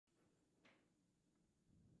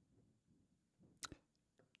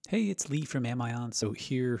Hey, it's Lee from Amion. So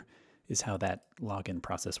here is how that login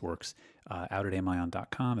process works. Out at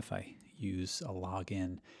amion.com, if I use a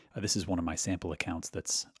login, this is one of my sample accounts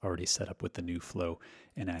that's already set up with the new flow,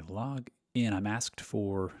 and I log in. I'm asked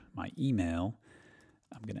for my email.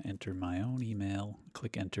 I'm going to enter my own email,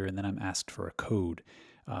 click enter, and then I'm asked for a code.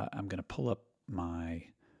 I'm going to pull up my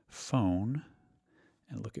phone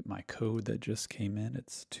and look at my code that just came in.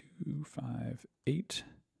 It's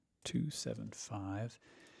 258275.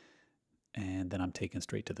 And then I'm taken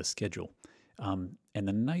straight to the schedule. And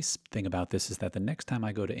the nice thing about this is that the next time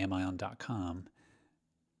I go to amion.com,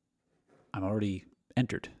 I'm already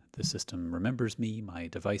entered. The system remembers me, my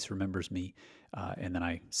device remembers me, and then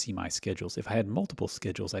I see my schedules. If I had multiple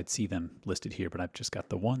schedules, I'd see them listed here, but I've just got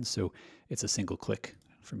the one, so it's a single click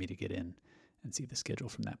for me to get in and see the schedule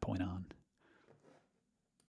from that point on.